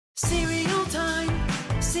Cereal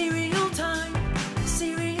time, cereal time,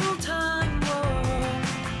 cereal time, whoa.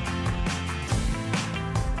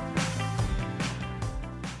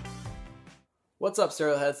 What's up,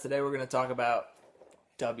 cereal heads? Today we're going to talk about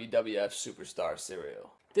WWF Superstars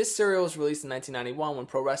cereal. This cereal was released in 1991 when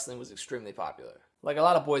pro wrestling was extremely popular. Like a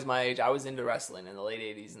lot of boys my age, I was into wrestling in the late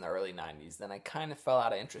 80s and the early 90s. Then I kind of fell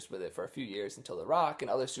out of interest with it for a few years until The Rock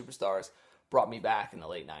and other superstars brought me back in the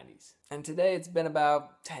late 90s. And today it's been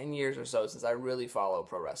about 10 years or so since I really follow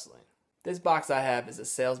pro wrestling. This box I have is a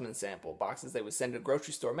salesman sample, boxes they would send to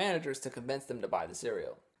grocery store managers to convince them to buy the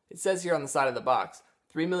cereal. It says here on the side of the box,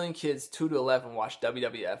 3 million kids 2 to 11 watch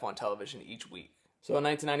WWF on television each week. So in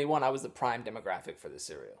 1991, I was the prime demographic for this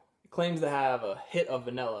cereal. It claims to have a hit of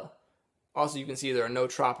vanilla. Also, you can see there are no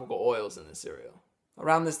tropical oils in this cereal.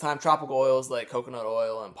 Around this time, tropical oils like coconut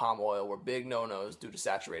oil and palm oil were big no-nos due to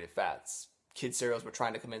saturated fats. Kids' cereals were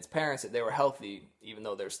trying to convince parents that they were healthy, even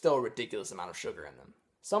though there's still a ridiculous amount of sugar in them.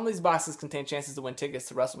 Some of these boxes contain chances to win tickets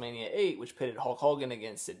to WrestleMania 8, which pitted Hulk Hogan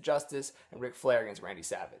against Sid Justice and Ric Flair against Randy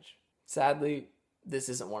Savage. Sadly, this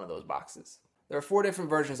isn't one of those boxes. There are 4 different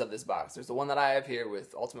versions of this box. There's the one that I have here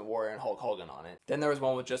with Ultimate Warrior and Hulk Hogan on it. Then there was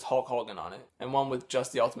one with just Hulk Hogan on it, and one with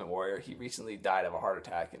just the Ultimate Warrior. He recently died of a heart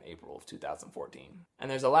attack in April of 2014.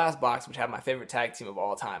 And there's a last box which had my favorite tag team of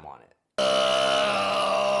all time on it.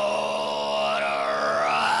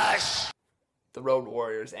 The Road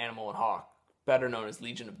Warriors, Animal and Hawk, better known as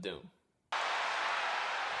Legion of Doom.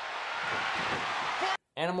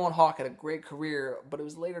 Animal and Hawk had a great career, but it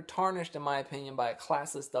was later tarnished, in my opinion, by a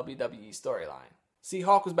classless WWE storyline. See,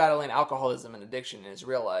 Hawk was battling alcoholism and addiction in his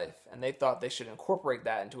real life, and they thought they should incorporate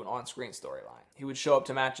that into an on-screen storyline. He would show up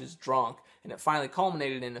to matches drunk, and it finally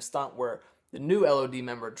culminated in a stunt where the new LOD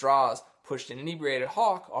member, Draws, pushed an inebriated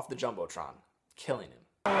Hawk off the Jumbotron, killing him.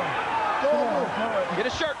 Get a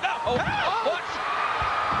shirt. No. Oh, what?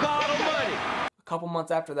 God almighty. A couple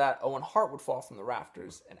months after that, Owen Hart would fall from the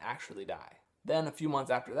rafters and actually die. Then, a few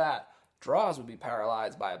months after that, Draws would be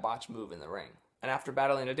paralyzed by a botched move in the ring. And after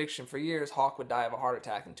battling addiction for years, Hawk would die of a heart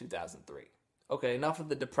attack in 2003. Okay, enough of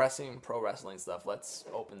the depressing pro wrestling stuff. Let's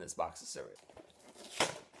open this box of cereal.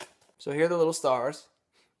 So here are the little stars.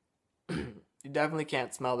 You definitely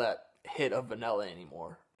can't smell that hit of vanilla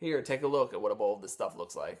anymore. Here, take a look at what a bowl of this stuff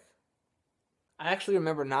looks like. I actually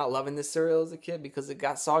remember not loving this cereal as a kid because it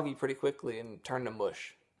got soggy pretty quickly and turned to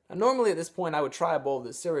mush. Now, normally at this point I would try a bowl of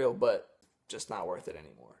this cereal, but just not worth it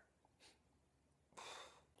anymore.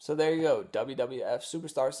 So there you go, WWF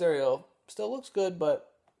Superstar cereal. Still looks good,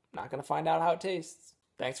 but not going to find out how it tastes.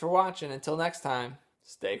 Thanks for watching. Until next time,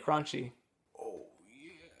 stay crunchy. Oh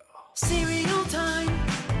yeah. Cereal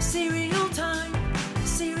time, cereal time.